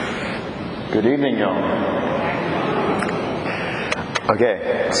Good evening, y'all.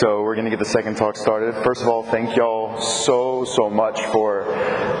 Okay, so we're going to get the second talk started. First of all, thank y'all so much for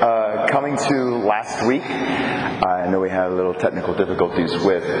coming to last week. I know we had a little technical difficulties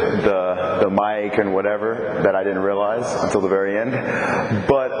with the mic and whatever that I didn't realize until the very end.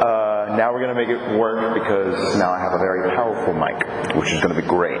 But now we're going to make it work because now I have a very powerful mic, which is going to be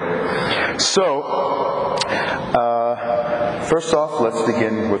great. So, first off, let's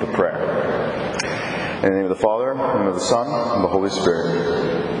begin with a prayer. In the name of the Father, and of the Son, and the Holy Spirit.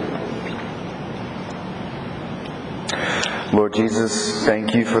 Lord Jesus,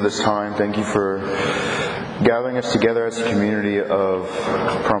 thank you for this time. Thank you for gathering us together as a community of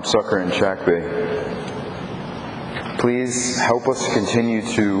Prompt Sucker and Shack Bay. Please help us continue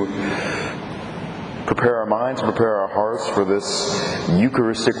to prepare our minds, prepare our hearts for this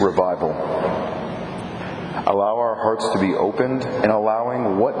Eucharistic revival. Allow our hearts to be opened and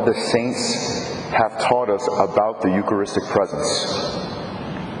allowing what the saints have taught us about the Eucharistic presence.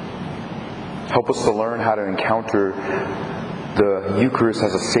 Help us to learn how to encounter the Eucharist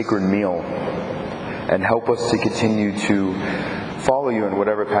as a sacred meal, and help us to continue to follow you in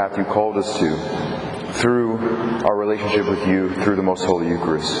whatever path you called us to through our relationship with you through the Most Holy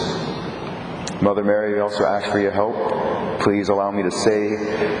Eucharist. Mother Mary, we also ask for your help. Please allow me to say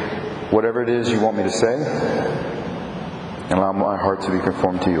whatever it is you want me to say, and allow my heart to be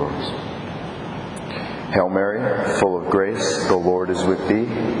conformed to yours. Hail Mary, full of grace, the Lord is with thee.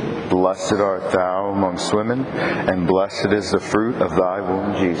 Blessed art thou amongst women, and blessed is the fruit of thy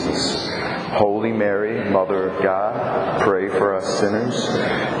womb, Jesus. Holy Mary, Mother of God, pray for us sinners,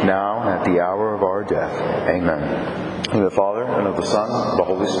 now and at the hour of our death. Amen. In the Father, and of the Son, and of the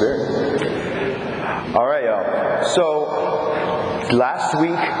Holy Spirit. All right, y'all. So, last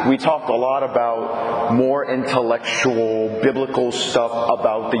week we talked a lot about more intellectual, biblical stuff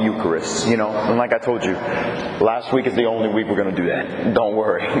about the Eucharist. And like I told you, last week is the only week we're going to do that. Don't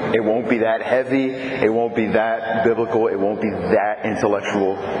worry. It won't be that heavy. It won't be that biblical. It won't be that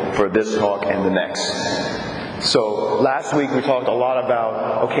intellectual for this talk and the next. So, last week we talked a lot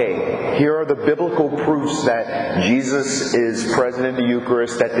about, okay, here are the biblical proofs that Jesus is present in the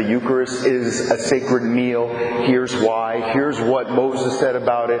Eucharist, that the Eucharist is a sacred meal. Here's why. Here's what Moses said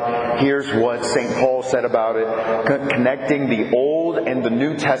about it. Here's what St. Paul said about it. Connecting the Old and the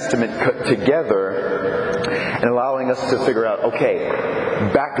New Testament together and allowing us to figure out, okay,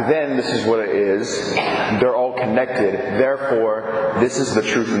 back then this is what it is. They're all connected. Therefore, this is the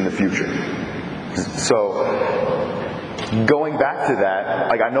truth in the future. So, going back to that,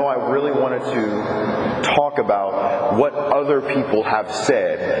 I know I really wanted to talk about what other people have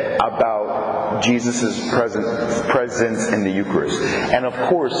said about Jesus' presence in the Eucharist. And of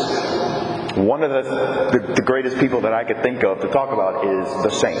course, one of the greatest people that I could think of to talk about is the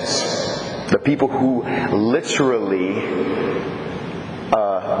saints. The people who literally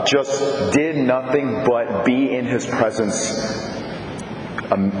just did nothing but be in His presence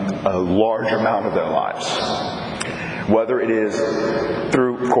a large amount of their lives. Whether it is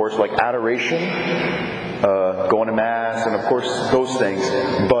through, of course, like adoration, going to Mass, and of course those things,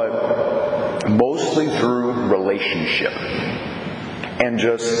 but mostly through relationship. And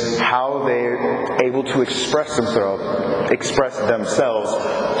just how they're able to express themselves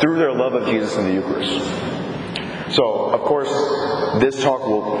through their love of Jesus in the Eucharist. So, of course, this talk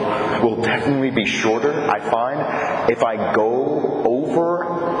will definitely be shorter, I find. If I go over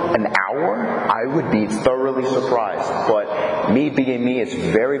an hour, I would be thoroughly surprised. But me being me, it's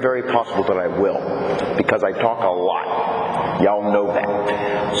very, very possible that I will, because I talk a lot. Y'all know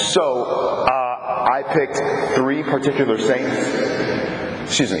that. So, I picked six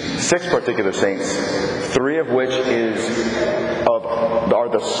particular saints, three of which are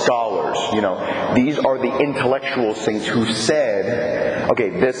the scholars. These are the intellectual saints who said, okay,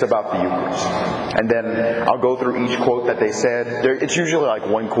 this about the Eucharist. And then I'll go through each quote that they said. It's usually like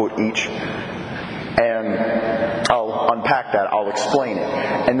one quote each. And I'll unpack that, I'll explain it.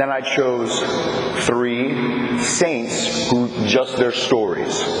 And then I chose three saints who just their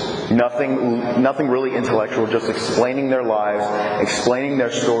stories. Nothing really intellectual, just explaining their lives, explaining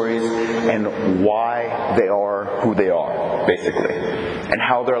their stories, and why they are who they are, basically. And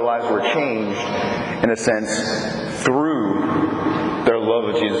how their lives were changed, in a sense, through their love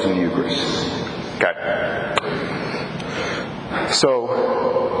of Jesus in the Eucharist. Okay. So,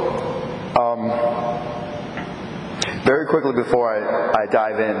 very quickly before I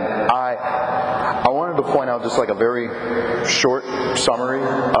dive in, I wanted to point out just like a very short summary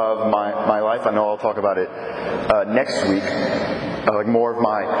of my life. I know I'll talk about it next week, like more of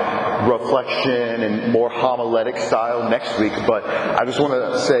my reflection and more homiletic style next week, but I just want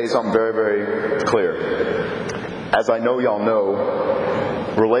to say something very, very clear. As I know y'all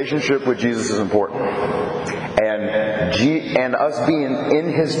know, relationship with Jesus is important. And us being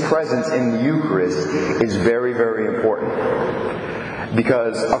in His presence in the Eucharist is very, very important.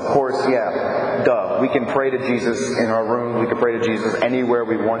 Because, of course, we can pray to Jesus in our room, we can pray to Jesus anywhere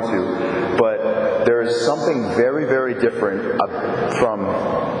we want to, but there is something very, very different from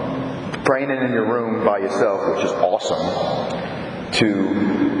praying in your room by yourself, which is awesome, to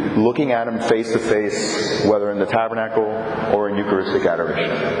looking at Him face to face, whether in the tabernacle or in Eucharistic adoration.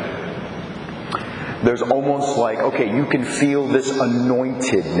 There's almost like, okay, you can feel this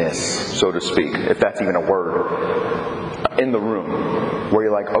anointedness, so to speak, if that's even a word, in the room, where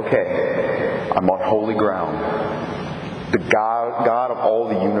you're like, okay, I'm on holy ground. The God of all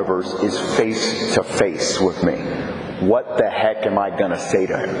the universe is face to face with me. What the heck am I going to say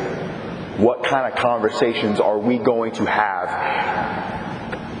to Him? What kind of conversations are we going to have?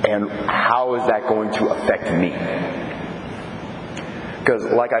 And how is that going to affect me? Because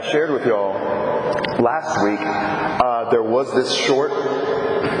like I shared with y'all last week, there was this short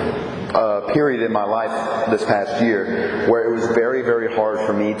period in my life this past year where it was very, very hard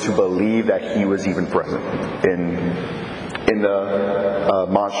for me to believe that He was even present in the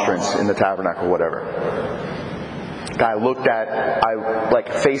monstrance, in the tabernacle, whatever. I looked at,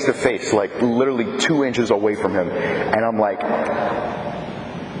 like face to face, like literally 2 inches away from Him, and I'm like,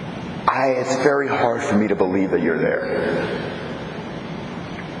 it's very hard for me to believe that you're there.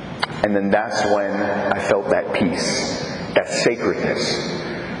 And then that's when I felt that peace, that sacredness,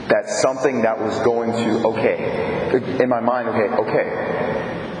 that something that was going to, in my mind,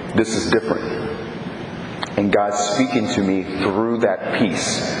 okay, this is different. And God's speaking to me through that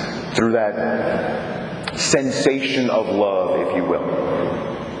peace, through that sensation of love, if you will.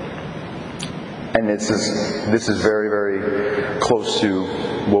 And this is very, very close to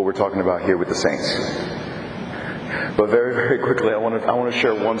what we're talking about here with the saints. But very, very quickly, I want to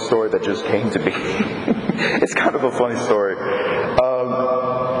share one story that just came to me. It's kind of a funny story.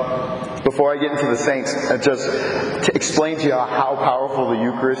 Before I get into the saints, just to explain to you how powerful the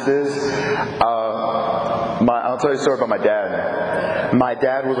Eucharist is, I'll tell you a story about my dad. My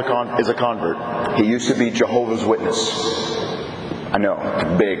dad is a convert. He used to be Jehovah's Witness. I know,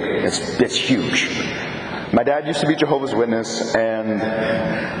 it's big, it's huge. My dad used to be Jehovah's Witness, and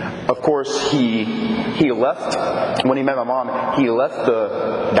of course he left, when he met my mom, he left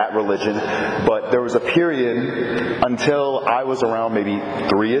that religion, but there was a period until I was around maybe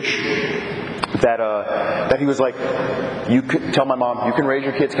 3-ish, that he was like, you could tell my mom, you can raise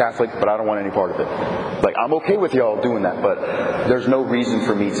your kids Catholic, but I don't want any part of it. Like, I'm okay with y'all doing that, but there's no reason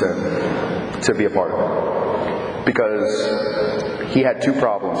for me to be a part of it. Because he had 2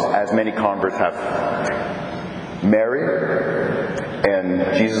 problems, as many converts have. Mary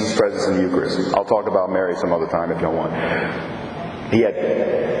and Jesus' presence in the Eucharist. I'll talk about Mary some other time if y'all want. He had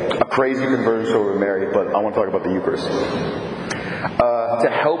a crazy conversion story with Mary, but I want to talk about the Eucharist. To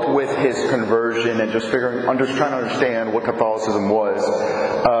help with his conversion and just trying to understand what Catholicism was,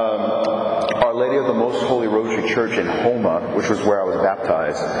 Our Lady of the Most Holy Rosary Church in Homa, which was where I was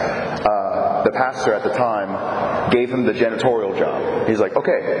baptized, the pastor at the time gave him the janitorial job. He's like,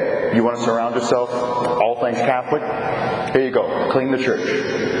 okay, you want to surround yourself all things Catholic? Here you go. Clean the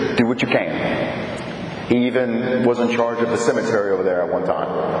church. Do what you can. He even was in charge of the cemetery over there at one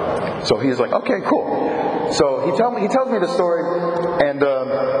time. So he's like, okay, cool. So he tells me the story, and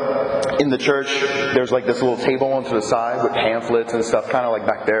in the church, there's like this little table on to the side with pamphlets and stuff, kind of like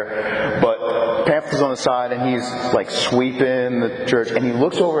back there. But pamphlets on the side, and he's like sweeping the church, and he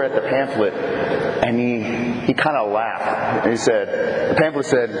looks over at the pamphlet, and he kind of laughed. And the pamphlet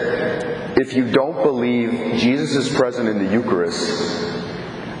said, if you don't believe Jesus is present in the Eucharist,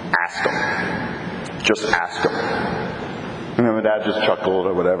 ask Him. Just ask Him. And then my dad just chuckled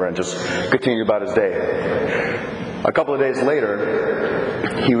or whatever and just continued about his day. A couple of days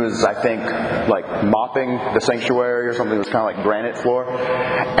later, he was, I think, like mopping the sanctuary or something. It was kind of like granite floor.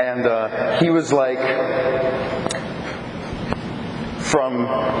 And he was like, from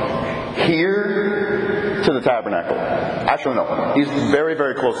here to the tabernacle. Actually, no. He's very,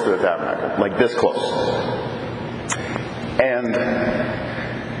 very close to the tabernacle. Like this close. And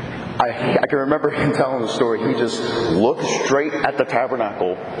I can remember him telling the story. He just looked straight at the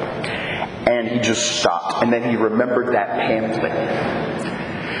tabernacle and he just stopped. And then he remembered that pamphlet.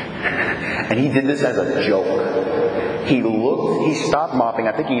 And he did this as a joke. He stopped mopping.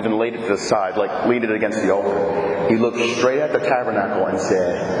 I think he even laid it to the side, like leaned it against the altar. He looked straight at the tabernacle and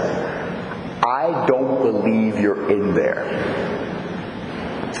said, "I don't believe you're in there."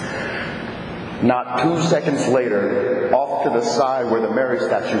 Not 2 seconds later, off to the side where the Mary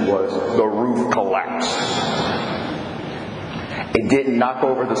statue was, the roof collapsed. It didn't knock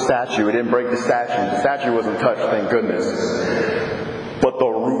over the statue. It didn't break the statue. The statue wasn't touched, thank goodness. But the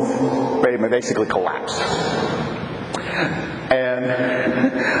roof basically collapsed.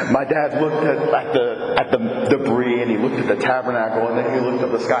 And my dad looked at the debris, and he looked at the tabernacle, and then he looked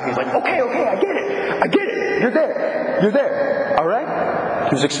at the sky. He's like, okay, I get it. You're there. All right?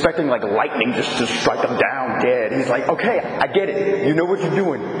 He was expecting like lightning just to strike him down dead. He's like, okay, I get it. You know what you're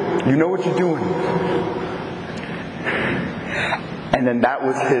doing. And then that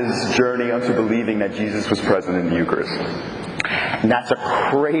was his journey unto believing that Jesus was present in the Eucharist. And that's a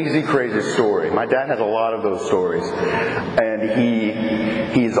crazy, crazy story. My dad has a lot of those stories. And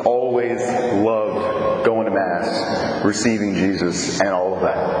he's always loved going to Mass, receiving Jesus, and all of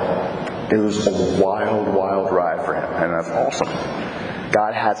that. It was a wild, wild ride for him. And that's awesome.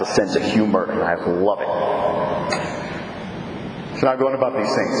 God has a sense of humor, and I love it. So now going about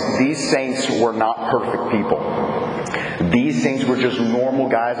these saints. These saints were not perfect people. These saints were just normal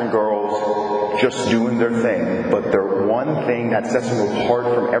guys and girls just doing their thing. But their one thing that sets them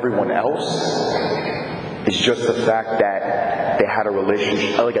apart from everyone else is just the fact that they had a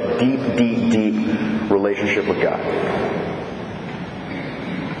relationship, like a deep, deep, deep relationship with God.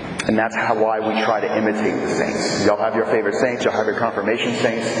 And that's why we try to imitate the saints. Y'all have your favorite saints. Y'all have your confirmation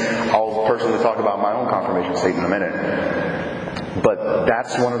saints. I'll personally talk about my own confirmation saint in a minute. But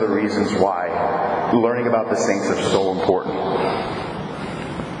that's one of the reasons why learning about the saints is so important.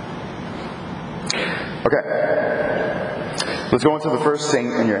 Okay. Let's go into the first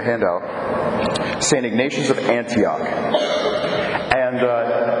saint in your handout. St. Ignatius of Antioch. And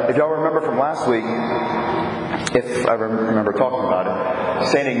if y'all remember from last week, if I remember talking about it,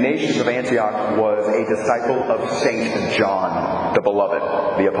 St. Ignatius of Antioch was a disciple of St. John, the Beloved,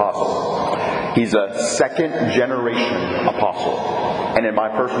 the Apostle. He's a second-generation apostle. And in my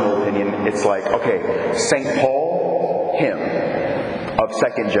personal opinion, it's like, okay, St. Paul, him, of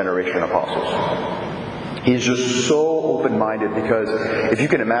second-generation apostles. He's just so open-minded because if you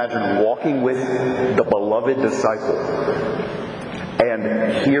can imagine walking with the beloved disciple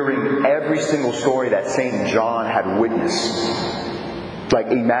and hearing every single story that St. John had witnessed. Like,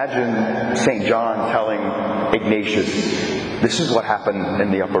 imagine St. John telling Ignatius, this is what happened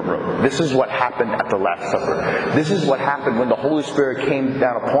in the upper room. This is what happened at the Last Supper. This is what happened when the Holy Spirit came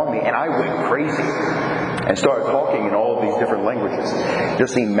down upon me and I went crazy and started talking in all of these different languages.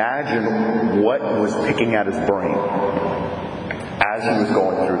 Just imagine what was picking at his brain as he was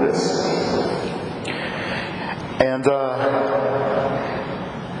going through this. And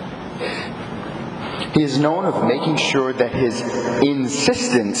he is known of making sure that his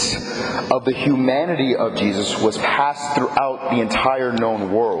insistence of the humanity of Jesus was passed throughout the entire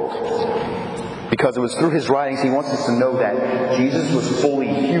known world. Because it was through his writings he wants us to know that Jesus was fully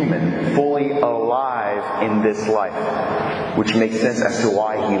human, fully alive in this life. Which makes sense as to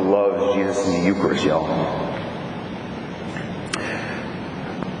why he loves Jesus in the Eucharist, y'all.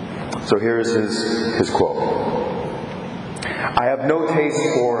 So here's his quote. I have no taste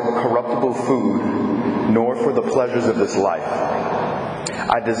for corruptible food, nor for the pleasures of this life.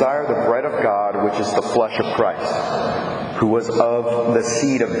 I desire the bread of God, which is the flesh of Christ, who was of the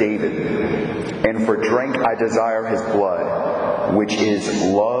seed of David. And for drink I desire his blood, which is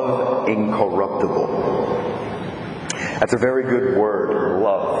love incorruptible. That's a very good word,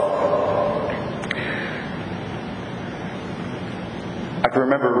 love. I can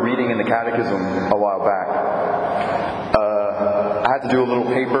remember reading in the Catechism a while back. I had to do a little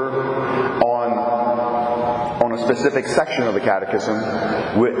paper on a specific section of the Catechism,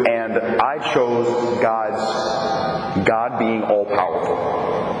 and I chose God being all-powerful.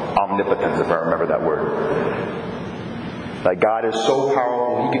 Omnipotence, if I remember that word. Like, God is so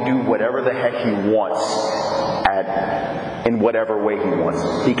powerful, he can do whatever the heck he wants in whatever way he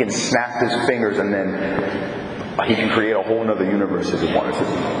wants. He can snap his fingers and then he can create a whole other universe if he wanted to.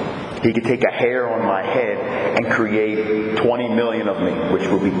 He could take a hair on my head and create 20 million of me, which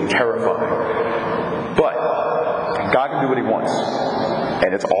would be terrifying. But God can do what he wants.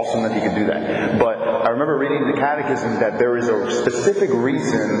 And it's awesome that he can do that. But I remember reading in the Catechism that there is a specific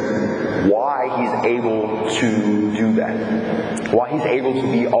reason why he's able to do that. Why he's able to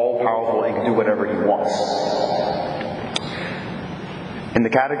be all-powerful and can do whatever he wants. In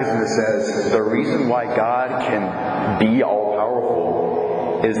the Catechism it says, the reason why God can be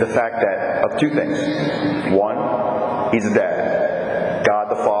all-powerful is the fact that of two things. One, He's a dad. God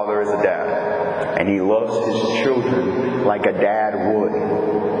the Father is a dad. And He loves His children like a dad would.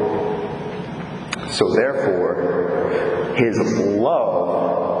 So therefore, His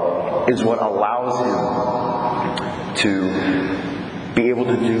love is what allows Him to be able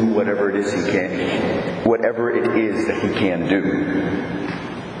to do whatever it is He can, whatever it is that He can do.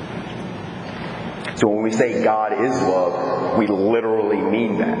 So when we say God is love, we literally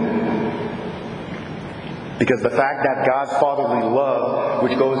mean that. Because the fact that God's fatherly love,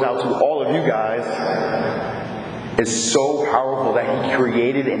 which goes out to all of you guys, is so powerful that He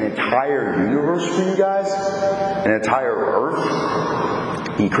created an entire universe for you guys, an entire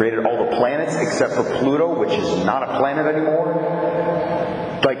earth. He created all the planets except for Pluto, which is not a planet anymore.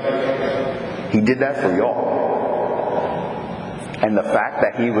 Like, He did that for y'all. And the fact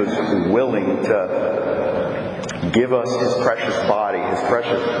that He was willing to give us His precious body, His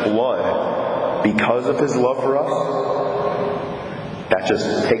precious blood, because of His love for us, that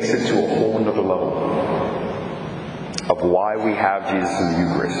just takes it to a whole nother level of why we have Jesus in the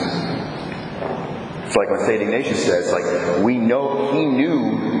Eucharist. It's like when St. Ignatius says, like, we know He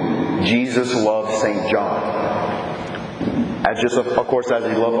knew Jesus loved St. John. As just, of course, as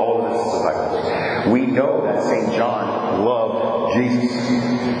He loved all of His disciples. We know that St. John loved Jesus.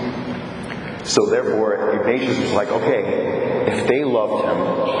 So therefore, Ignatius was like, okay, if they loved Him,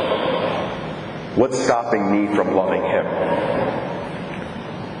 what's stopping me from loving Him?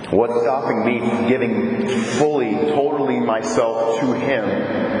 What's stopping me from giving fully, totally myself to Him,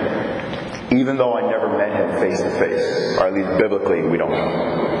 even though I never met Him face to face? Or at least biblically, we don't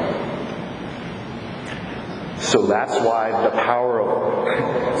know. So that's why the power of,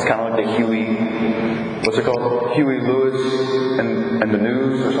 it's kind of like the what's it called? Huey Lewis and the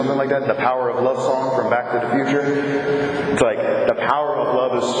News or something like that. The Power of Love song from Back to the Future. It's like the power of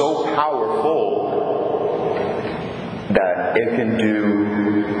love is so powerful that it can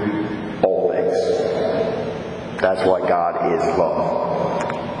do all things. That's why God is love.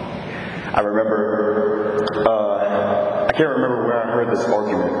 I remember, I can't remember where I heard this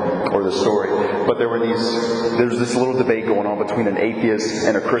argument or this story, but there's this little debate going on between an atheist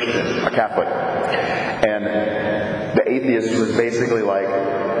and a Christian, a Catholic. And the atheist was basically like,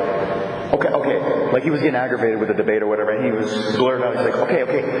 okay, like he was getting aggravated with the debate or whatever, and he was blurting out, he's like, okay,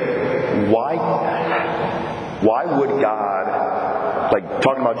 why would God, like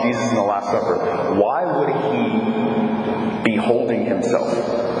talking about Jesus in the Last Supper, why would He be holding Himself?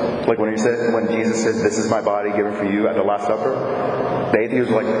 Like when Jesus says, this is my body given for you at the Last Supper, the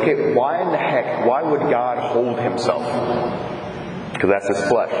atheist was like, okay, why in the heck, why would God hold Himself? Because that's His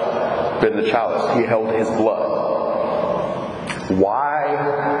flesh. But in the chalice, He held His blood.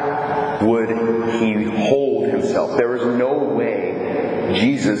 Why would He hold Himself? There is no way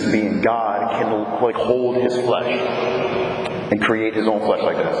Jesus, being God, can like hold His flesh and create His own flesh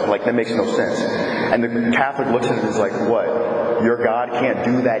like this. Like, that makes no sense. And the Catholic looks at it and is like, what? Your God can't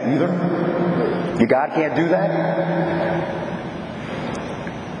do that either? Your God can't do that?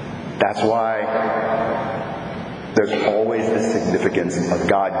 That's why there's always the significance of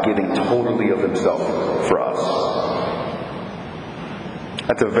God giving totally of Himself for us.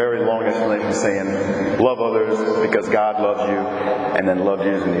 That's a very long explanation saying, love others because God loves you, and then love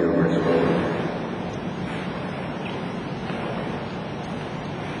Jesus in the Eucharist.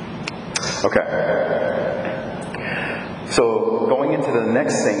 Okay. So, going into the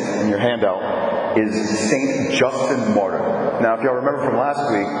next saint in your handout is Saint Justin Martyr. Now, if y'all remember from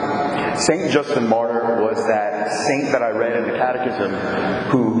last week, Saint Justin Martyr was that saint that I read in the Catechism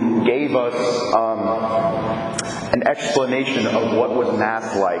who gave us an explanation of what was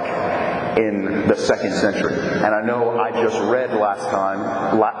Mass like in the 2nd century. And I know I just read it last time.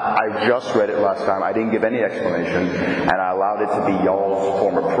 I didn't give any explanation, and I allowed it to be y'all's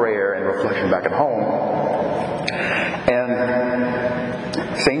form of prayer and reflection back at home. And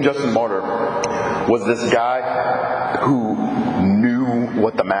St. Justin Martyr was this guy who knew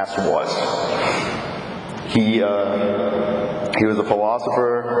what the Mass was. He was a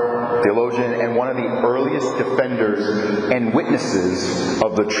philosopher, theologian, and one of the earliest defenders and witnesses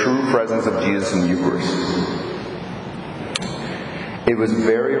of the true presence of Jesus in the Eucharist. It was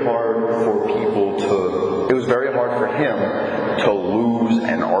very hard for him to lose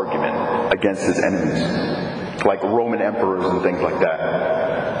an argument against his enemies, like Roman emperors and things like that.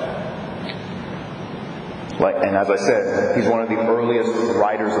 And as I said, he's one of the earliest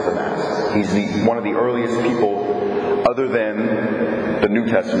writers of the Mass. He's one of the earliest people, other than the New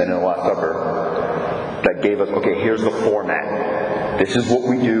Testament and the Last Supper, that gave us, okay, here's the format. This is what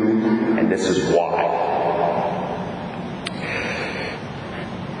we do, and this is why.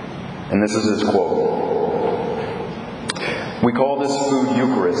 And this is his quote. We call this food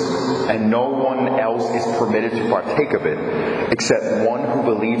Eucharist, and no one else is permitted to partake of it, except one who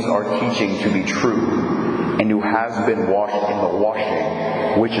believes our teaching to be true, and who has been washed in the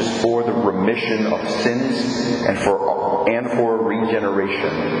washing, which is for the remission of sins and for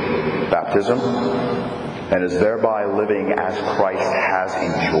regeneration, baptism, and is thereby living as Christ has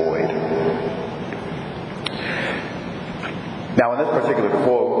enjoyed. Now, in this particular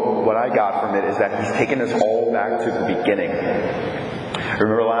quote, what I got from it is that he's taken us all back to the beginning.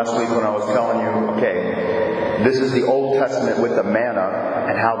 Remember last week when I was telling you, okay, this is the Old Testament with the manna,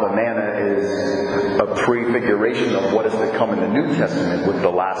 and how the manna is a prefiguration of what is to come in the New Testament with the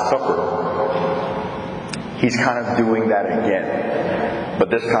Last Supper. He's kind of doing that again, but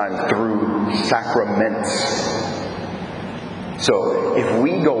this time through sacraments. So, if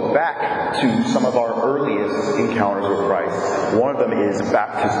we go back to some of our earliest encounters with Christ, one of them is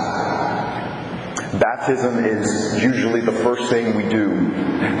baptism. Baptism is usually the first thing we do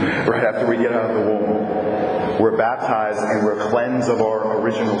right after we get out of the womb. We're baptized and we're cleansed of our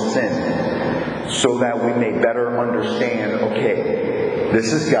original sin, so that we may better understand, okay,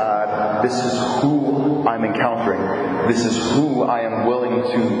 this is God, this is who I'm encountering, this is who I am willing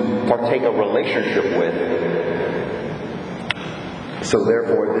to partake a relationship with. So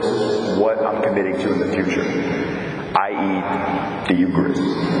therefore, this is what I'm committing to in the future, i.e. the Eucharist.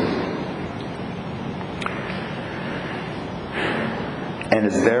 And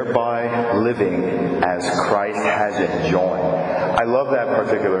is thereby living as Christ has enjoined. I love that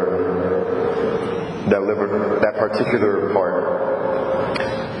particular part.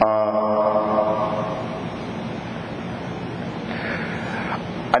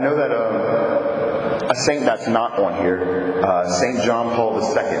 I know that a saint that's not on here, St. John Paul II,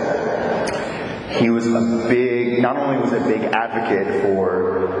 he was not only was a big advocate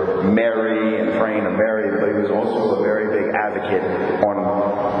for Mary and praying to Mary, but he was also a very big advocate on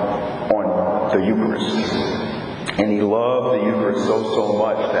the Eucharist. And he loved the Eucharist so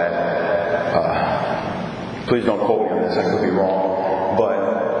much that, please don't quote me on this, I could be wrong,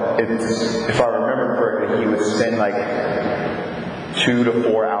 but if I remember correctly, he would spend like 2 to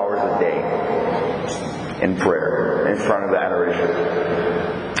 4 hours a day in prayer in front of the adoration,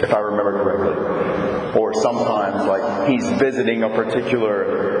 if I remember correctly. Or sometimes, like, he's visiting a particular,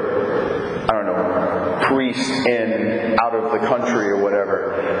 priest out of the country or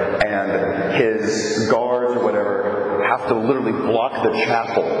whatever, and his guards or whatever have to literally block the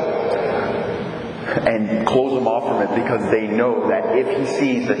chapel and close him off from it, because they know that if he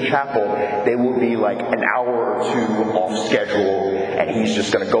sees the chapel, they will be like an hour or two off schedule, and he's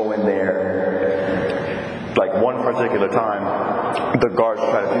just going to go in there. Like one particular time, the guards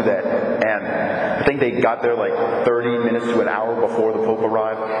tried to do that, and I think they got there like 30 minutes to an hour before the Pope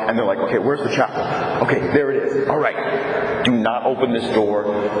arrived, and they're like, okay, where's the chapel? Okay, there it is. All right. Do not open this door.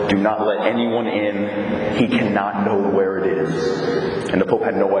 Do not let anyone in. He cannot know where it is. And the Pope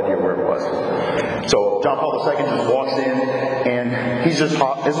had no idea where it was. So John Paul II just walks in, and he's just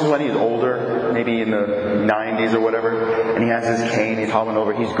this is when he's older, maybe in the 90s or whatever, and he has his cane, he's hobbling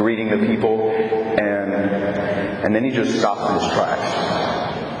over, he's greeting the people, and then he just stops in his tracks.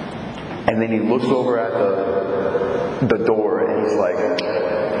 And then he looks over at the door, and he's like,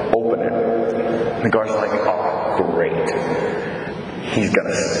 open it. And the guard's like, oh, great. He's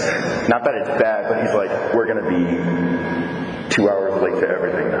gonna, not that it's bad, but he's like, we're gonna be 2 hours late to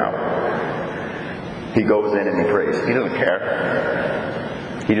everything now. He goes in and he prays. He doesn't care.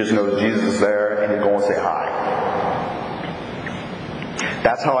 He just knows Jesus is there, and he's going to say hi.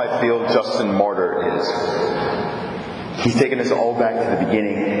 That's how I feel Justin Martyr is. He's taken us all back to the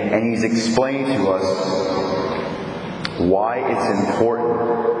beginning, and he's explained to us why it's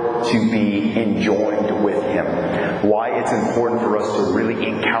important to be enjoined with him. Why it's important for us to really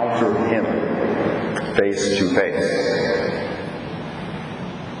encounter him face to face.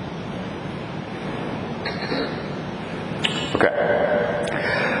 Okay.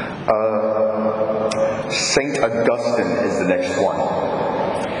 St. Augustine is the next one.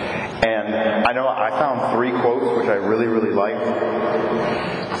 And I know I found 3 quotes which I really, really liked.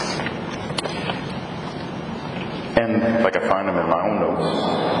 And I find them in my own notes.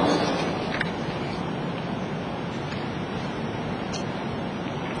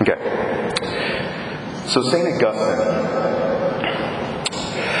 Okay. So St. Augustine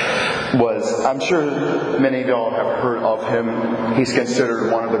I'm sure many of y'all have heard of him. He's considered to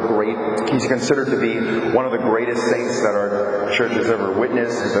be one of the greatest saints that our church has ever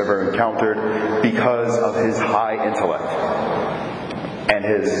witnessed, has ever encountered, because of his high intellect and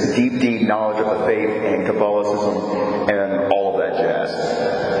his deep knowledge of the faith and Catholicism and all of that jazz.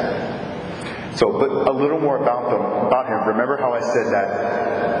 So, but a little more about him. Remember how I said that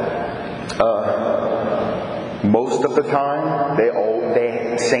most of the time they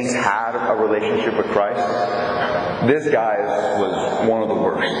saints had a relationship with Christ? This guy was one of the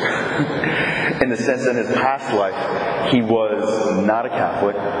worst. In the sense that in his past life, he was not a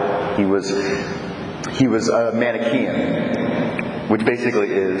Catholic. He was a Manichaean, which basically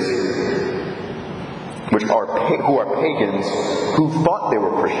who are pagans who thought they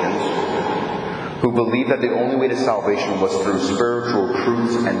were Christians, who believed that the only way to salvation was through spiritual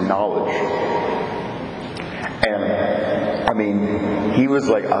truths and knowledge. And I mean, he was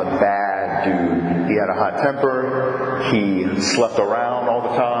like a bad dude. He had a hot temper. He slept around all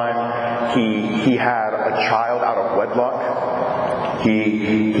the time. He had a child out of wedlock. He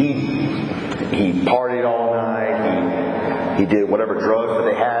partied all night. He did whatever drugs that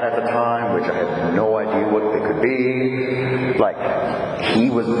they had at the time, which I had no idea what they could be. Like, he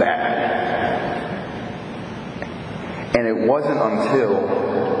was bad. And it wasn't until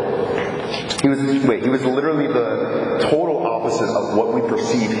he was literally the total opposite of what we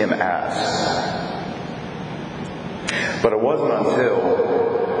perceive him as. But it wasn't until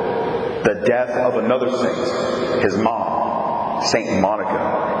the death of another saint, his mom, Saint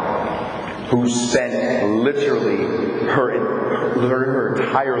Monica, who spent literally her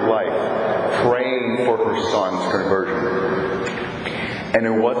entire life praying for her son's conversion. And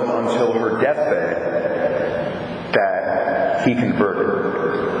it wasn't until her deathbed that he converted.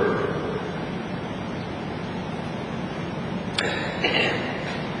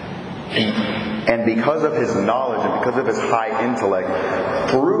 And because of his knowledge and because of his high intellect,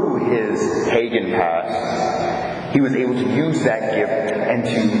 through his pagan past, he was able to use that gift and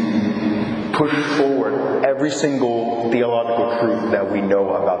to push forward every single theological truth that we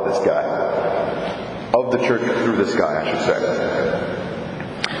know about this guy. Of the church through this guy, I should say.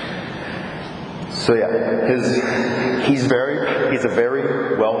 So yeah, he's a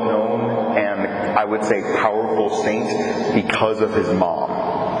very well-known and I would say powerful saint because of his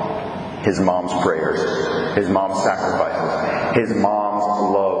mom's prayers, his mom's sacrifices, his mom's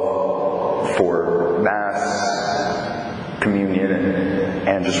love for Mass, communion,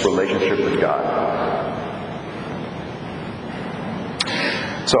 and just relationship with God.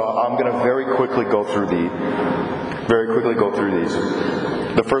 So I'm going to very quickly go through these.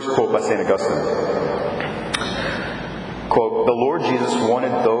 The first quote by St. Augustine. Quote, "The Lord Jesus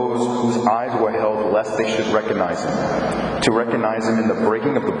wanted those whose eyes were held lest they should recognize him, to recognize him in the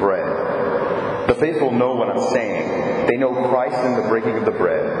breaking of the bread. The faithful know what I'm saying. They know Christ in the breaking of the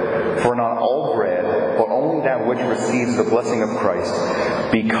bread. For not all bread, but only that which receives the blessing of Christ,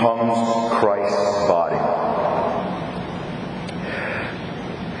 becomes Christ's body."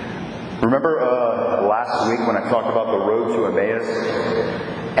 Remember last week when I talked about the road to Emmaus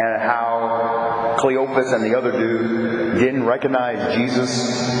and how Cleopas and the other dude didn't recognize Jesus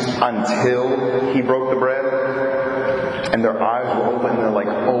until he broke the bread? And their eyes were open and they're like,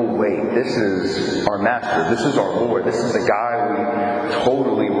 oh wait, this is our master, this is our Lord, this is the guy we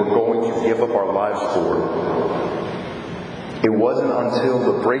totally were going to give up our lives for. It wasn't until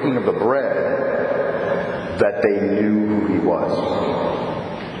the breaking of the bread that they knew who he was.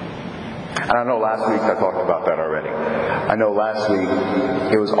 And I know last week I talked about that already. I know last week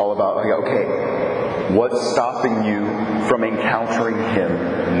it was all about, okay, what's stopping you from encountering him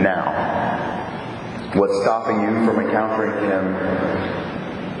now? What's stopping you from encountering him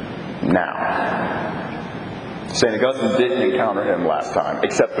now? St. Augustine didn't encounter him last time,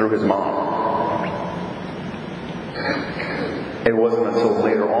 except through his mom. It wasn't until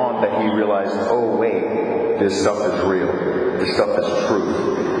later on that he realized, oh wait, this stuff is real. This stuff is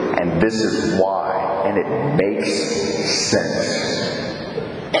true. And this is why. And it makes sense.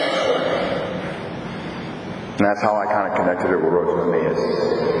 And that's how I kind of connected it with Road to Emmaus.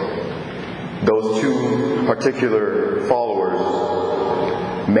 Those two particular followers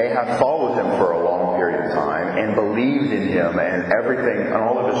may have followed him for a long period of time and believed in him and everything and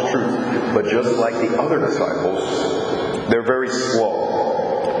all of his truth. But just like the other disciples, they're very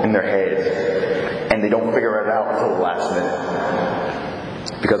slow in their heads. And they don't figure it out until the last minute.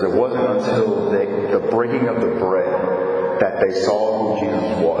 Because it wasn't until the breaking of the bread that they saw who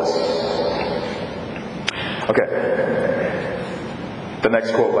Jesus was. Okay. The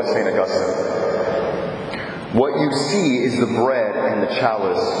next quote by St. Augustine. "What you see is the bread and the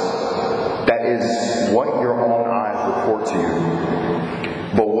chalice. That is what your own eyes report to you.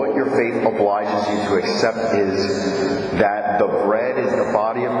 But what your faith obliges you to accept is that the bread is the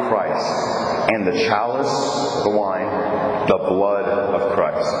body of Christ, and the chalice, the wine, the blood of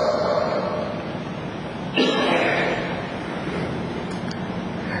Christ."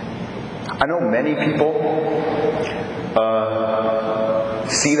 I know many people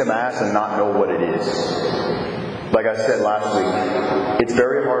see the Mass and not know what it is. Like I said last week, it's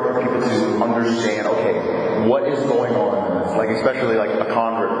very hard for people to understand, okay, what is going on in this? Like, especially like a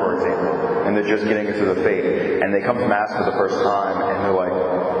convert, for example, and they're just getting into the faith, and they come to Mass for the first time, and they're like,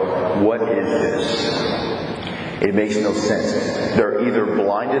 what is this? It makes no sense. They're either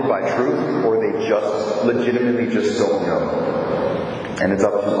blinded by truth, or they just legitimately just don't know. And it's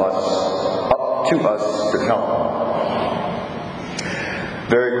up to us to tell them.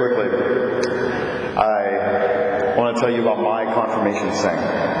 Very quickly, I want to tell you about my confirmation saint,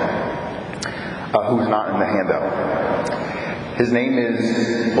 who's not in the handout. His name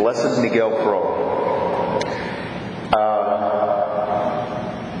is Blessed Miguel Pro.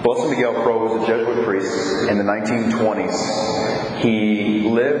 Blessed Miguel Pro was a Jesuit priest in the 1920s. He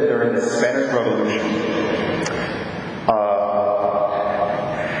lived during the Spanish Revolution.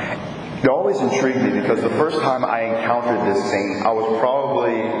 It always intrigued me because the first time I encountered this saint, I was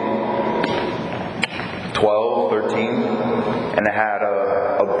probably 12, 13, and I had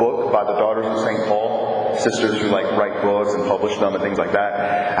a book by the Daughters of St. Paul, sisters who write books and publish them and things like that.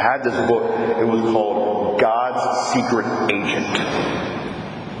 I had this book. It was called God's Secret Agent.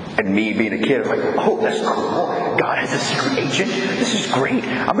 And me being a kid, I was like, oh, that's cool. God has a secret agent? This is great.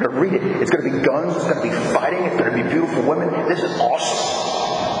 I'm going to read it. It's going to be guns. It's going to be fighting. It's going to be beautiful women. This is awesome.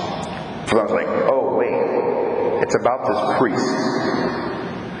 So I was like, oh, wait. It's about this priest.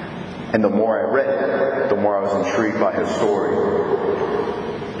 And the more I read it, the more I was intrigued by his story.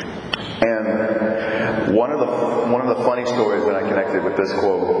 And one of the funny stories that I connected with this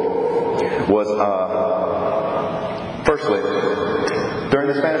quote was, firstly, during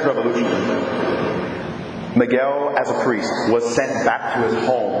the Spanish Revolution, Miguel, as a priest, was sent back to his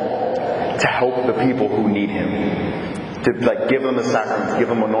home to help the people who need him. To give them the sacraments, give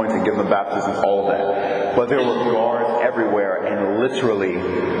them anointing, give them baptisms, all of that. But there were guards everywhere, and literally,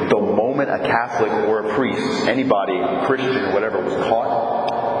 the moment a Catholic or a priest, anybody, Christian, whatever, was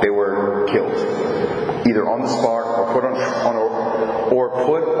caught, they were killed, either on the spot or put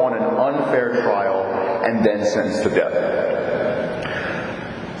on an unfair trial and then sentenced to death.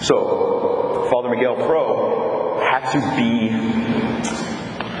 So, Father Miguel Pro had to be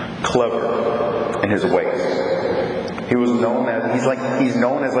clever in his ways. He was known as he's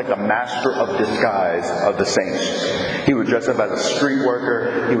known as the master of disguise of the saints. He would dress up as a street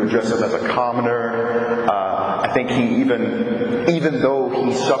worker. He would dress up as a commoner. I think he even though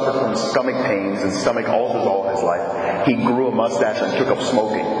he suffered from stomach pains and stomach ulcers all his life, he grew a mustache and took up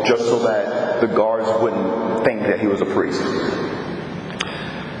smoking just so that the guards wouldn't think that he was a priest.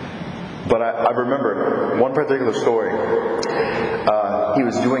 But I remember one particular story. He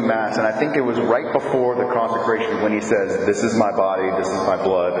was doing Mass, and I think it was right before the consecration when he says, "This is my body, this is my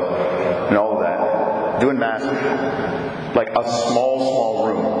blood," and all of that. Doing Mass, like a small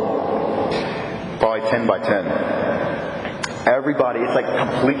room, probably 10 by 10. Everybody, it's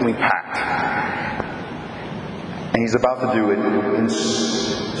completely packed. And he's about to do it, and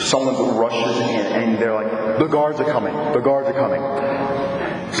someone rushes in, and they're like, "The guards are coming, the guards are coming."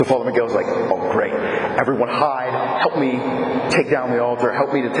 So Father Miguel's like, "Oh, great. Everyone hide. Help me take down the altar.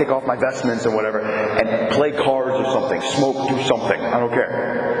 Help me to take off my vestments and whatever. And play cards or something. Smoke, do something. I don't care."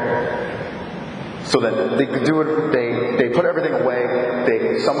 So then they do it. They put everything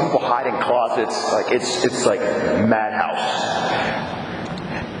away. Some people hide in closets. It's like madhouse.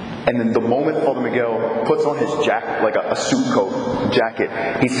 And then the moment Father Miguel puts on his jacket, like a suit coat jacket,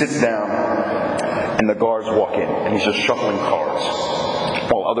 he sits down and the guards walk in and he's just shuffling cards.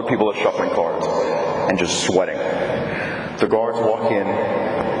 While other people are shuffling cards and just sweating. The guards walk in,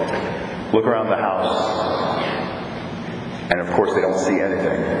 look around the house, and of course they don't see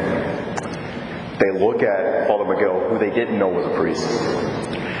anything. They look at Father Miguel, who they didn't know was a priest.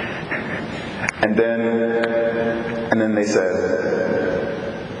 And then they said,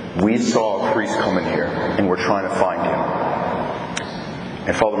 "We saw a priest come in here, and we're trying to find him."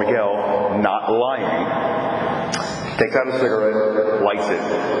 And Father Miguel, not lying, takes out a cigarette, lights it,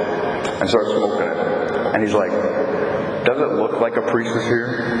 and starts smoking it. And he's like, "Does it look like a priest is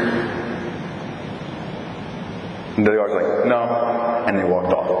here?" And the guard's like, "No." And they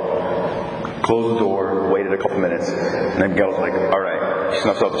walked off. Closed the door, waited a couple minutes, and then Miguel's like, "All right,"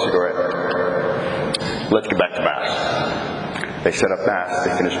 snuffs out the cigarette. "Let's get back to Mass." They set up Mass,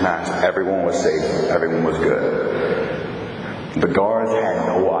 they finished Mass, everyone was safe, everyone was good. The guards had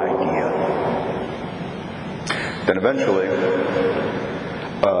no idea. Then eventually,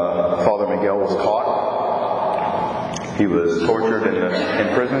 Father Miguel was caught. He was tortured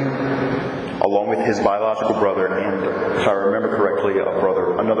in prison, along with his biological brother and, if I remember correctly,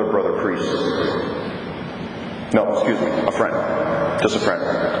 another brother priest. No, excuse me, a friend. Just a friend.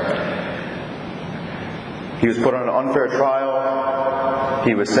 He was put on an unfair trial.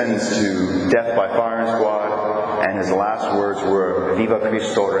 He was sentenced to death by firing squad, and his last words were, "Viva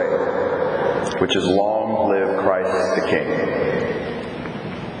Cristo Rey," which is "Long live Christ the King."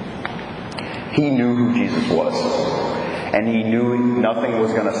 He knew who Jesus was, and he knew nothing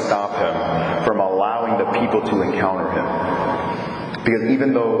was going to stop him from allowing the people to encounter him. Because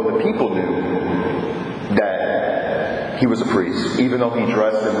even though the people knew that he was a priest, even though he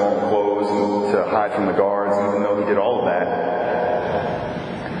dressed in normal clothes to hide from the guards, even though he did all of that,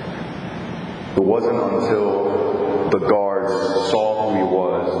 it wasn't until the guards saw who he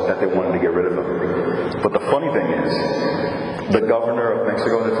was that they wanted to get rid of him. But the funny thing is, the governor of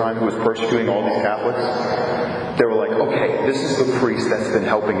Mexico at the time, who was persecuting all these Catholics, they were like, okay, this is the priest that's been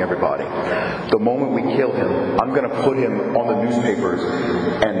helping everybody. The moment we kill him, I'm going to put him on the newspapers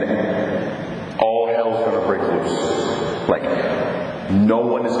and all hell's going to break loose. Like, no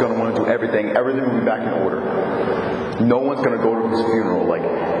one is going to want to do everything. Everything will be back in order. No one's going to go to his funeral.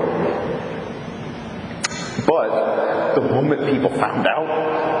 But the moment people found out,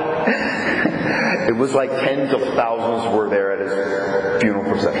 it was like tens of thousands were there at his funeral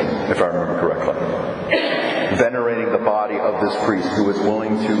procession, if I remember correctly, venerating the body of this priest who was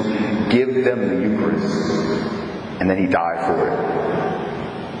willing to give them the Eucharist, and then he died for it.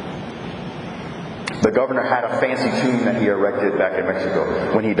 The governor had a fancy tomb that he erected back in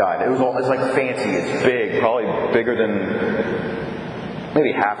Mexico when he died. It's like fancy, it's big, probably bigger than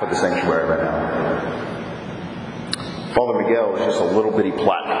maybe half of the sanctuary right now. Father Miguel is just a little bitty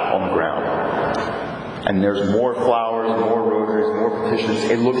plaque on the ground. And there's more flowers, more rosaries, more petitions.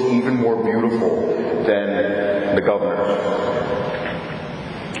 It looks even more beautiful than the governor's.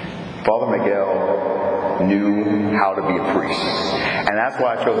 Father Miguel knew how to be a priest. And that's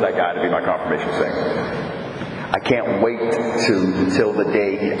why I chose that guy to be my confirmation saint. I can't wait till the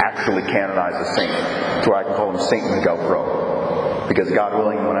day he actually canonizes a saint, to where I can call him Saint Miguel Pro. Because God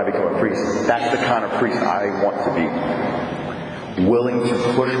willing, when I become a priest, that's the kind of priest I want to be. Willing to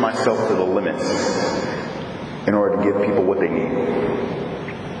push myself to the limits in order to give people what they need.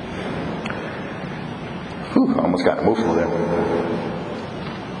 Whew, I almost got emotional there.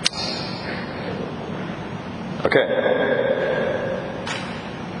 Okay.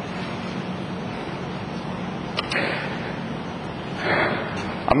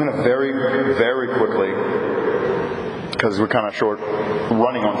 I'm going to very, very quickly, because we're kind of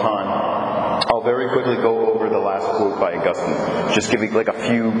running on time, I'll very quickly go over the last quote by Augustine. Just give you like a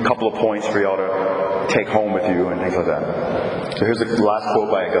couple of points for y'all to take home with you and things like that. So here's the last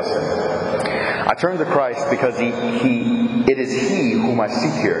quote by Augustine. I turn to Christ because it is He whom I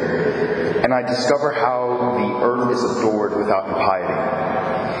seek here, and I discover how the earth is adored without impiety.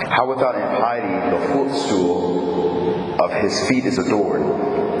 How without impiety the footstool of His feet is adored.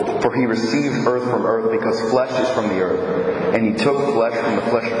 For He received earth from earth because flesh is from the earth, and He took flesh from the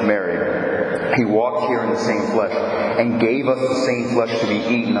flesh of Mary. He walked here in the same flesh, and gave us the same flesh to be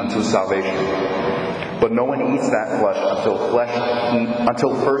eaten unto salvation. But no one eats that flesh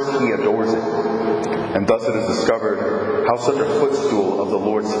until first he adores it. And thus it is discovered how such a footstool of the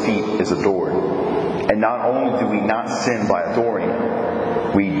Lord's feet is adored. And not only do we not sin by adoring,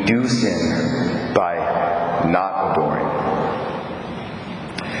 we do sin by not adoring.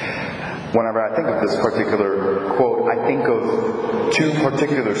 Whenever I think of this particular quote, I think of two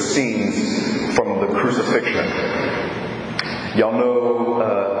particular scenes from the crucifixion. Y'all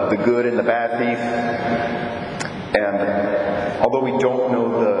know the good and the bad thief. And although we don't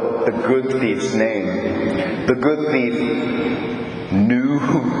know the good thief's name, the good thief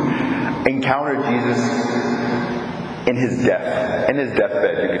encountered Jesus in his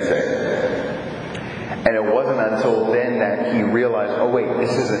deathbed, you could say. And it wasn't until then that he realized, oh wait,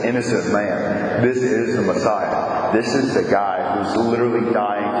 this is an innocent man. This is the Messiah. This is the guy who's literally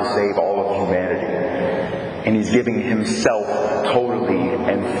dying to save all of humanity. And he's giving himself totally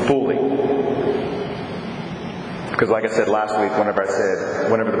and fully. Because like I said last week,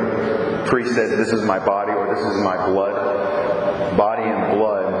 whenever the priest says, this is my body or this is my blood, body and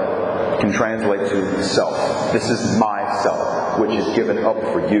blood can translate to self. This is my self, which is given up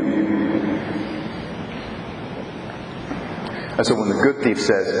for you. And so when the good thief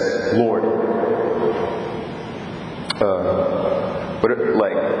says, Lord,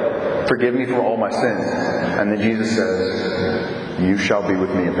 forgive me for all my sins. And then Jesus says, you shall be with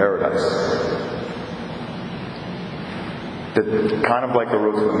me in paradise. Kind of like the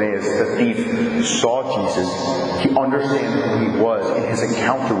road to Emmaus, the thief saw Jesus. He understood who he was in his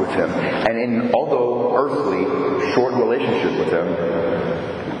encounter with him. And in, although earthly, short relationship with him,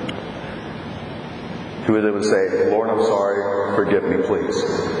 he was able to say, Lord, I'm sorry, forgive me, please.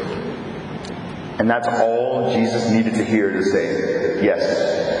 And that's all Jesus needed to hear to say,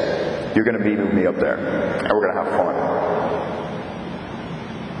 yes, you're going to be with me up there, and we're going to have fun.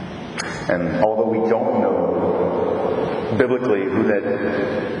 And although we don't know biblically who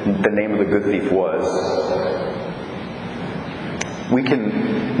the name of the good thief was, we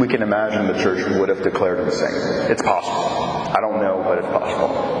can imagine the church would have declared him a saint. It's possible. I don't know, but it's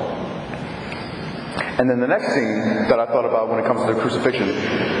possible. And then the next thing that I thought about when it comes to the crucifixion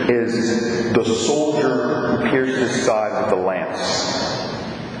is the soldier who pierced his side with the lance.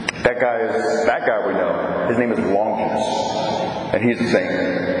 That guy we know. His name is Longinus. And he's a saint.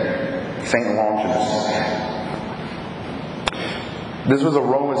 Saint Longinus. This was a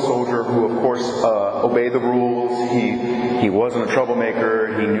Roman soldier who, of course, obeyed the rules. He wasn't a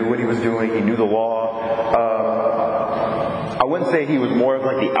troublemaker. He knew what he was doing. He knew the law. I wouldn't say he was more of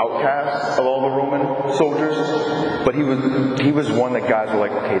like the outcast of all the Roman soldiers, but he was one that guys were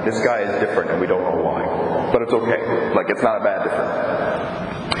like, okay, this guy is different and we don't know why. But it's okay. Like, it's not a bad difference.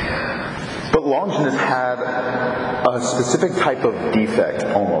 But Longinus had a specific type of defect,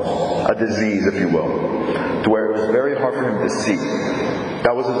 almost, a disease, if you will, to where it was very hard for him to see.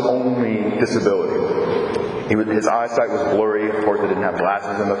 That was his only disability. His eyesight was blurry. Of course, he didn't have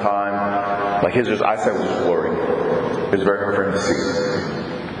glasses in the time. Like, his eyesight was just blurry. It was very hard for him to see.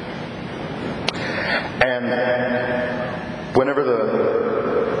 And whenever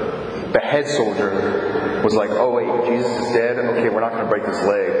the head soldier was like, oh wait, Jesus is dead? Okay, we're not going to break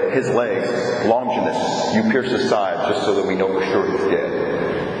his legs. Longinus, you pierce his side just so that we know for sure he's dead.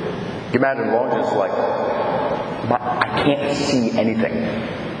 You imagine Longinus like, I can't see anything.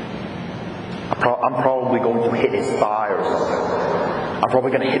 I'm probably going to hit his thigh or something. I'm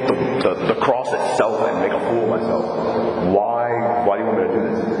probably going to hit the cross itself and make a fool of myself. Why do you want me to do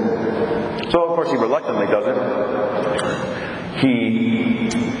this? So, of course, he reluctantly does it. He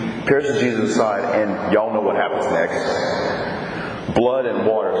pierces Jesus' side, and y'all know what happens next. Blood and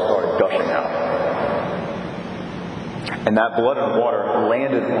water start gushing out. And that blood and water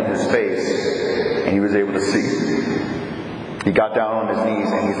landed on his face, and he was able to see. He got down on his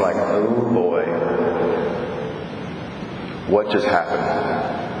knees, and he's like, oh boy. What just happened?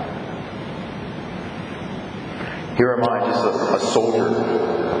 Here am I, just a soldier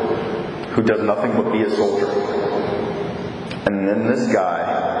who does nothing but be a soldier. And then this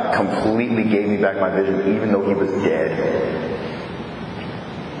guy completely gave me back my vision, even though he was dead.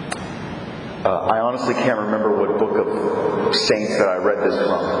 I honestly can't remember what book of saints that I read this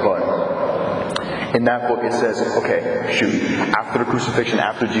from, but in that book it says, okay, shoot, after the crucifixion,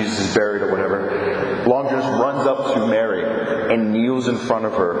 after Jesus is buried or whatever, Longinus runs up to Mary and kneels in front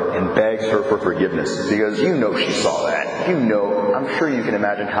of her and begs her for forgiveness. Because you know she saw that. You know, I'm sure you can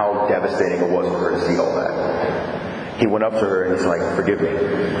imagine how devastating it was for her to see all that. He went up to her and he's like, forgive me.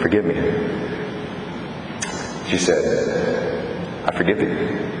 She said, I forgive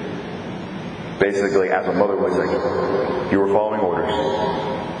you. Basically, as a mother was like, you were following orders.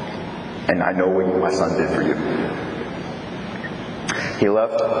 And I know what my son did for you. He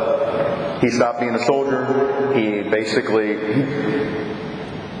left. He stopped being a soldier. He basically,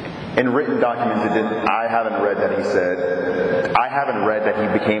 in written documents, I haven't read that he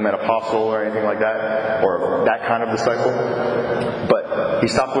became an apostle or anything like that, or that kind of disciple. But he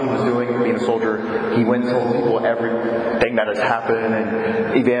stopped what he was doing, being a soldier. He went and told people everything that has happened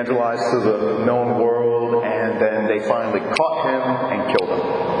and evangelized to the known world, and then they finally caught him and killed him.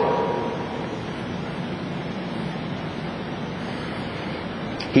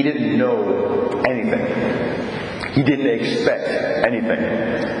 He didn't know anything. He didn't expect anything.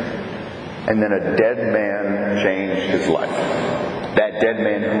 And then a dead man changed his life. That dead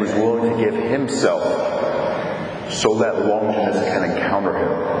man who was willing to give himself so that Longinus can encounter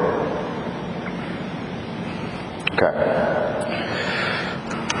him. Okay.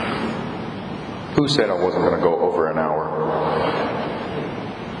 Who said I wasn't going to go over an hour?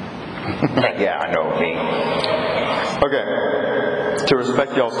 Yeah, I know, me. Okay. To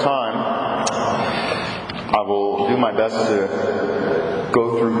respect y'all's time, I will do my best to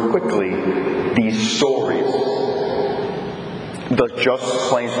go through quickly these stories. The just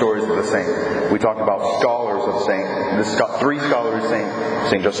plain stories of the saint. We talked about scholars of saint. Three scholars of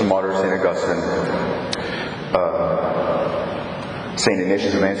Saint Justin Martyr, Saint Augustine, Saint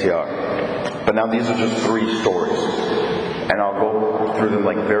Ignatius of Antioch. But now these are just three stories. And I'll go through them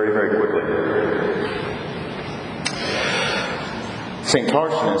like very, very quickly. St.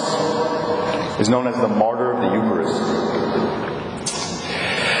 Tarsius is known as the martyr of the Eucharist.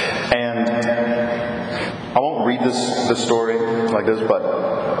 And I won't read this story like this, but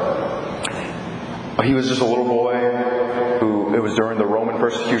he was just a little boy who, it was during the Roman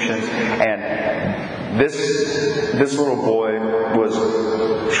persecutions, and this little boy was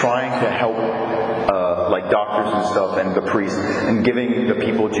trying to help like doctors and stuff and the priests, and giving the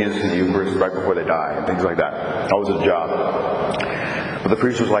people Jesus in the Eucharist right before they die and things like that. That was his job. But the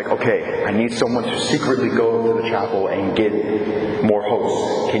priest was like, okay, I need someone to secretly go to the chapel and get more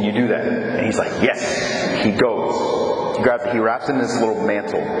hosts. Can you do that? And he's like, yes. He goes. He wraps it in this little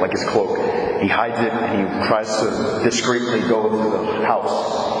mantle, like his cloak. He hides it and he tries to discreetly go to the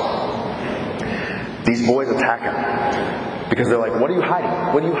house. These boys attack him because they're like, what are you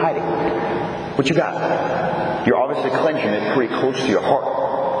hiding? What are you hiding? What you got? You're obviously clenching it pretty close to your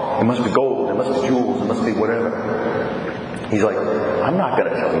heart. It must be gold. It must be jewels. It must be whatever. He's like, I'm not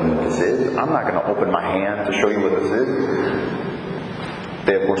going to tell you what this is. I'm not going to open my hand to show you what this is.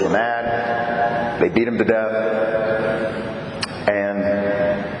 They, of course, were mad. They beat him to death. And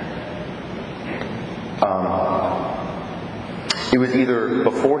it was either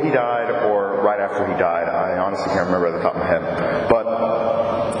before he died or right after he died. I honestly can't remember at the top of my head. But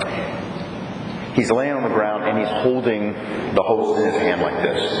he's laying on the ground and he's holding the host in his hand like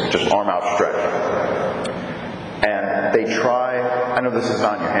this, just arm outstretched. And they try, I know this is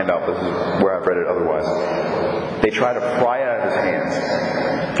not in your handout, this is where I've read it otherwise. They try to pry out of his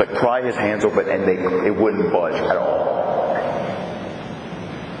hands, like pry his hands open, and it wouldn't budge at all.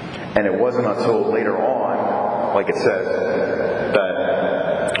 And it wasn't until later on, like it says,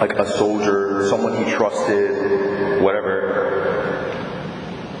 that like a soldier, someone he trusted, whatever,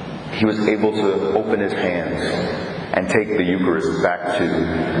 he was able to open his hands and take the Eucharist back to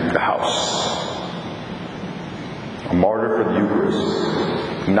the house. A martyr for the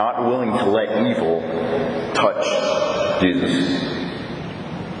Eucharist, not willing to let evil touch Jesus.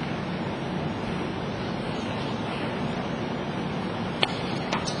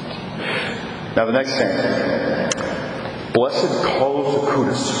 Now the next saint, Blessed Carlos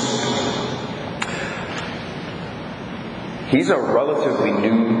Acutis. He's a relatively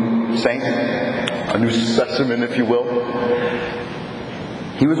new saint, a new specimen, if you will.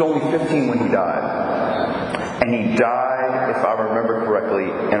 He was only 15 when he died. And he died, if I remember correctly,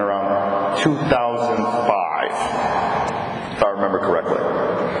 in around 2005. If I remember correctly.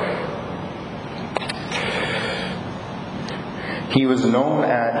 He was known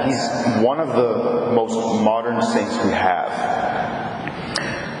as, he's one of the most modern saints we have.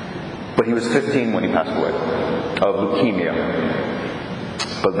 But he was 15 when he passed away of leukemia.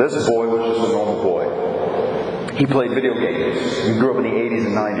 But this boy was just a normal boy. He played video games. He grew up in the 80s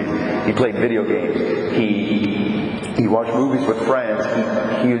and 90s. He played video games. He watched movies with friends.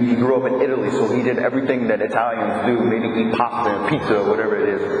 He grew up in Italy, so he did everything that Italians do. Maybe eat pasta and pizza, whatever it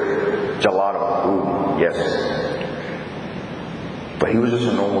is. Gelato. Ooh, yes. But he was just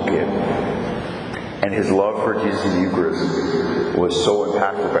a normal kid. And his love for Jesus in the Eucharist was so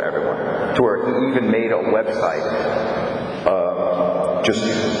impactful for everyone. To where he even made a website just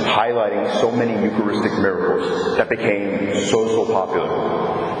highlighting so many Eucharistic miracles that became so popular.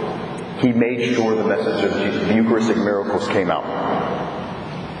 He made sure the message of the Eucharistic miracles came out.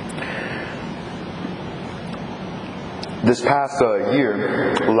 This past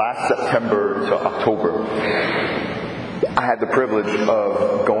year, last September to October, I had the privilege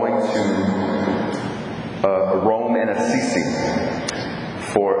of going to Rome and Assisi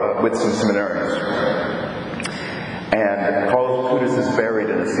with some seminarians. And Carlos Acutis is buried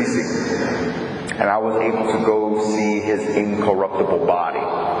in Assisi. And I was able to go see his incorruptible body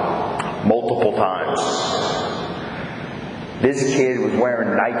multiple times. This kid was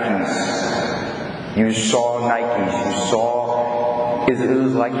wearing Nikes. You saw Nikes. You saw... It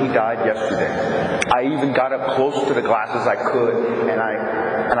was like he died yesterday. I even got up close to the glasses I could, and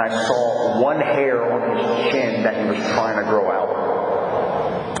I saw one hair on his chin that he was trying to grow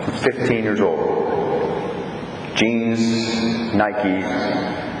out. 15 years old. Jeans, Nikes,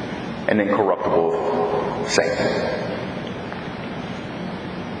 an incorruptible saint.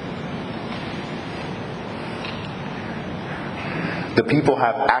 The people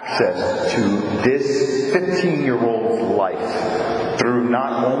have access to this 15-year-old's life through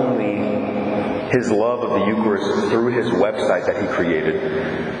not only his love of the Eucharist, through his website that he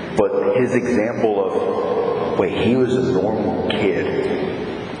created, but his example of, he was a normal kid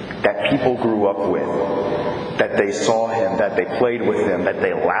that people grew up with, that they saw him, that they played with him, that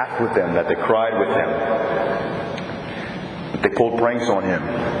they laughed with him, that they cried with him, that they pulled pranks on him.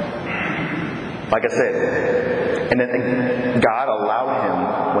 Like I said, And then God allowed him,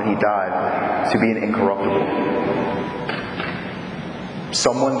 when he died, to be an incorruptible.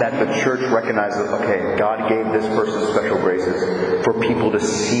 Someone that the church recognizes, okay, God gave this person special graces for people to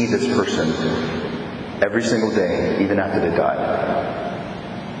see this person every single day, even after they died.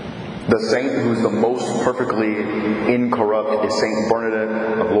 The saint who's the most perfectly incorrupt is Saint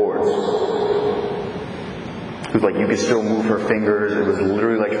Bernadette of Lourdes. Who's like, you could still move her fingers. It was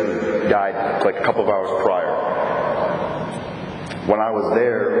literally like she died like a couple of hours prior. When I was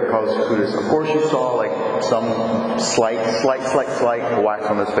there, because of course you saw like some slight wax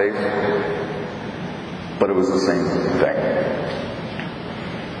on his face. But it was the same thing.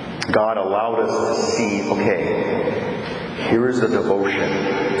 God allowed us to see, okay, here is the devotion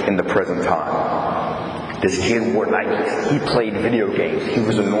in the present time. This kid wore Nikes. He played video games. He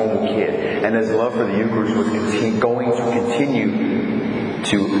was a normal kid. And his love for the Eucharist was going to continue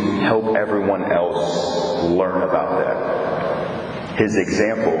to help everyone else learn about that. His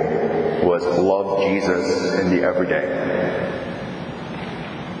example was love Jesus in the everyday.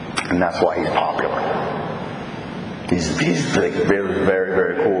 And that's why he's popular. He's like very, very,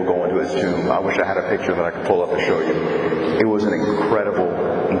 very cool going to his tomb. I wish I had a picture that I could pull up and show you. It was an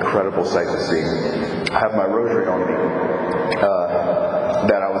incredible sight to see. I have my rosary on me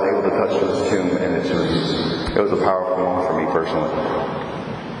that I was able to touch to his tomb, and it was a powerful moment for me personally.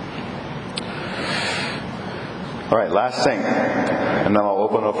 All right, last saint, and then I'll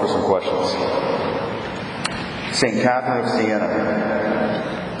open up for some questions. Saint Catherine of Siena.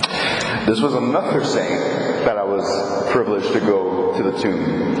 This was another saint that I was privileged to go to the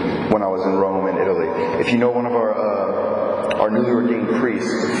tomb when I was in Rome and Italy. If you know one of our newly ordained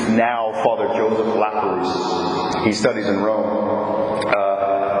priests, now Father Joseph Lapalus, he studies in Rome.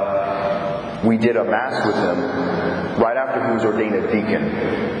 We did a mass with him right after he was ordained a deacon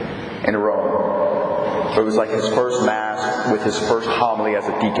in Rome. So it was like his first mass with his first homily as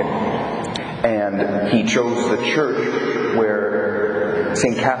a deacon. And he chose the church where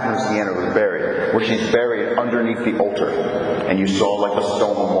St. Catherine of Siena was buried, where she's buried underneath the altar. And you saw like a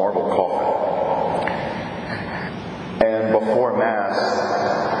stone marble coffin. And before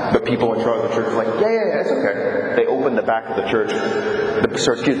Mass, the people in charge of the church were like, yeah, it's okay. They opened the back of the church,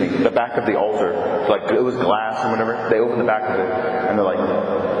 the back of the altar. Like, it was glass and whatever. They opened the back of it, and they're like,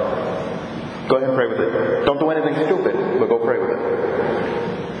 go ahead and pray with it. Don't do anything stupid, but go pray with it.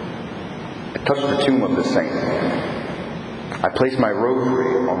 I touched the tomb of this saint. I placed my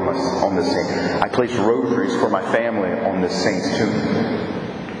rosary on this saint. I placed rosaries for my family on this saint's tomb.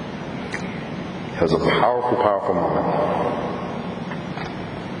 It was a powerful moment.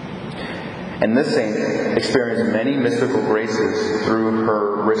 And this saint experienced many mystical graces through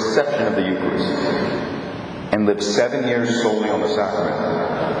her reception of the Eucharist and lived 7 years solely on the sacrament.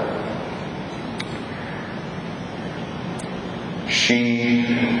 She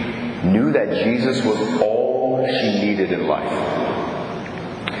knew that Jesus was all she needed in life.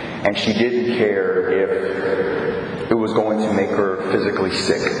 And she didn't care if it was going to make her physically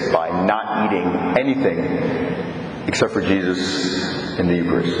sick by not eating anything except for Jesus in the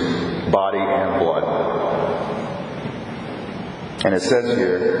Eucharist, body and blood. And it says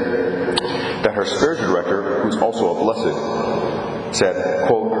here that her spiritual director, who's also a blessed, said,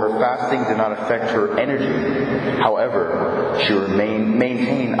 quote, her fasting did not affect her energy. However, she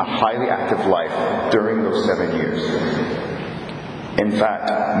maintained a highly active life during those 7 years. In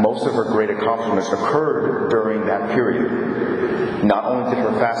fact, most of her great accomplishments occurred during that period. Not only did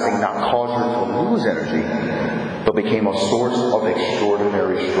her fasting not cause her to lose energy, but became a source of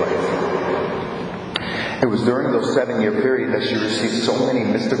extraordinary strength. It was during those 7-year period that she received so many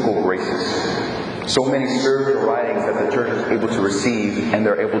mystical graces, so many spiritual writings that the church is able to receive and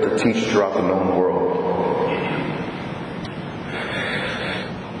they're able to teach throughout the known world.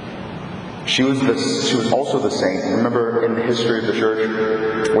 She was also the saint. Remember in the history of the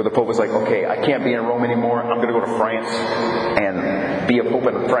church where the Pope was like, okay, I can't be in Rome anymore. I'm going to go to France and be a Pope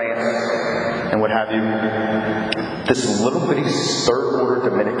in France and what have you. This little bitty third order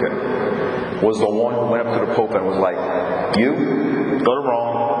Dominican was the one who went up to the Pope and was like, you go to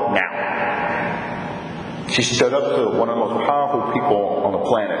Rome now. She stood up to one of the most powerful people on the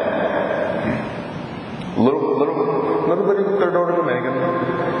planet. Little bitty third order Dominican.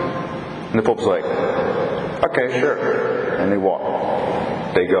 And the Pope's like, okay, sure. And they walk.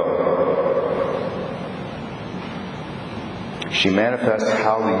 They go. She manifests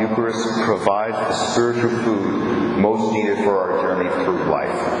how the Eucharist provides the spiritual food most needed for our journey through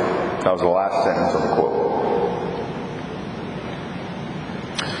life. That was the last sentence of the quote.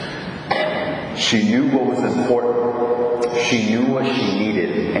 She knew what was important. She knew what she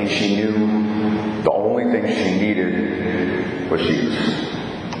needed. And she knew the only thing she needed was Jesus.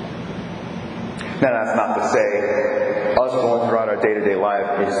 Now, that's not to say us going throughout our day-to-day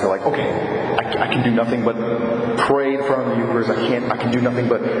life is to like, okay, I can do nothing but pray in front of the Eucharist. I can do nothing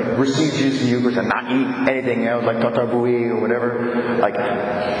but receive Jesus in the Eucharist and not eat anything else like tatabui or whatever. Like,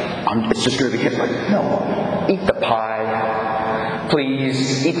 it's just going to be hit. Like, no, eat the pie,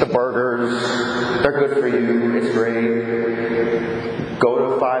 please. Eat the burgers. They're good for you. It's great. Go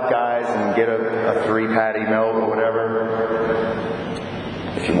to Five Guys and get a 3-patty melt or whatever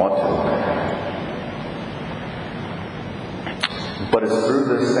if you want to. But it's through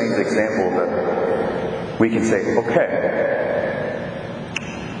this saint's example that we can say, okay,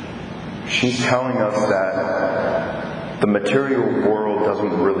 she's telling us that the material world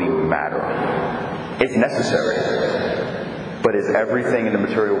doesn't really matter. It's necessary. But is everything in the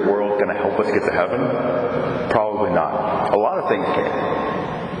material world going to help us get to heaven? Probably not. A lot of things can.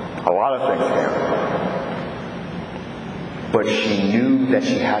 A lot of things can. But she knew that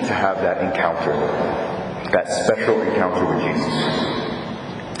she had to have that encounter. That special encounter with Jesus.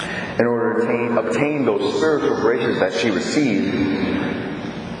 In order to obtain those spiritual graces that she received,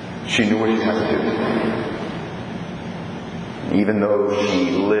 she knew what she had to do. Even though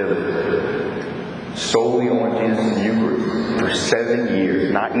she lived solely on Jesus' Eucharist for 7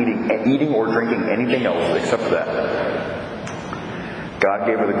 years, not eating or drinking anything else except that, God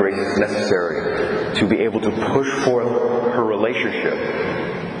gave her the graces necessary to be able to push forth her relationship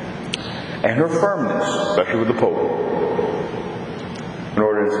and her firmness, especially with the Pope, in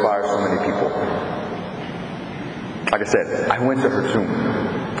order to inspire so many people. Like I said, I went to her tomb.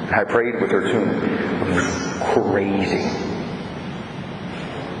 And I prayed with her tomb. It was crazy.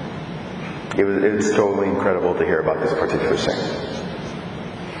 It was totally incredible to hear about this particular saint.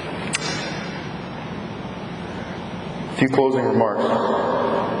 A few closing remarks.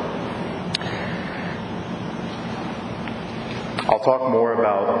 I'll talk more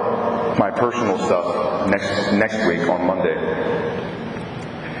about my personal stuff next week on Monday.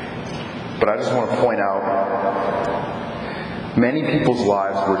 But I just want to point out, many people's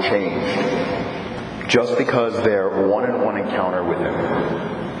lives were changed just because their one-on-one encounter with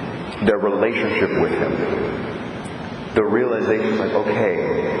Him, their relationship with Him, the realization like,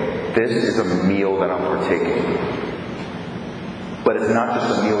 okay, this is a meal that I'm partaking. But it's not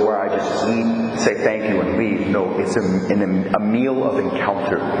just a meal where I just eat, say thank you, and leave. No, it's a meal of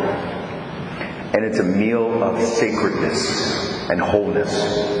encounter. And it's a meal of sacredness and wholeness.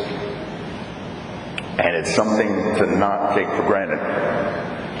 And it's something to not take for granted.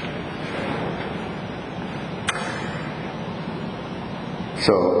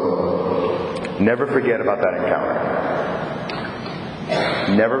 So, never forget about that encounter.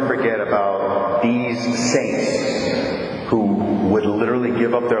 Never forget about these saints who would literally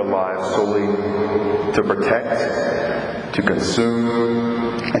give up their lives solely to protect, to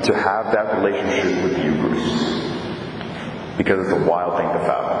consume, and to have that relationship with the Eucharist. Because it's a wild thing to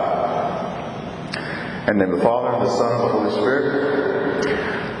fathom. And then the Father, and the Son, and the Holy Spirit.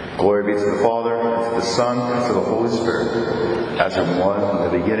 Glory be to the Father, and to the Son, and to the Holy Spirit. As it was in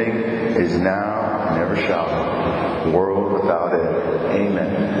the beginning, is now, and ever shall be, world without end.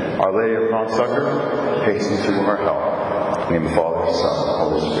 Amen. Our Lady of Prompt Succor, hasten to our help. In the name of the Father, Son, and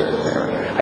Holy Spirit. Amen.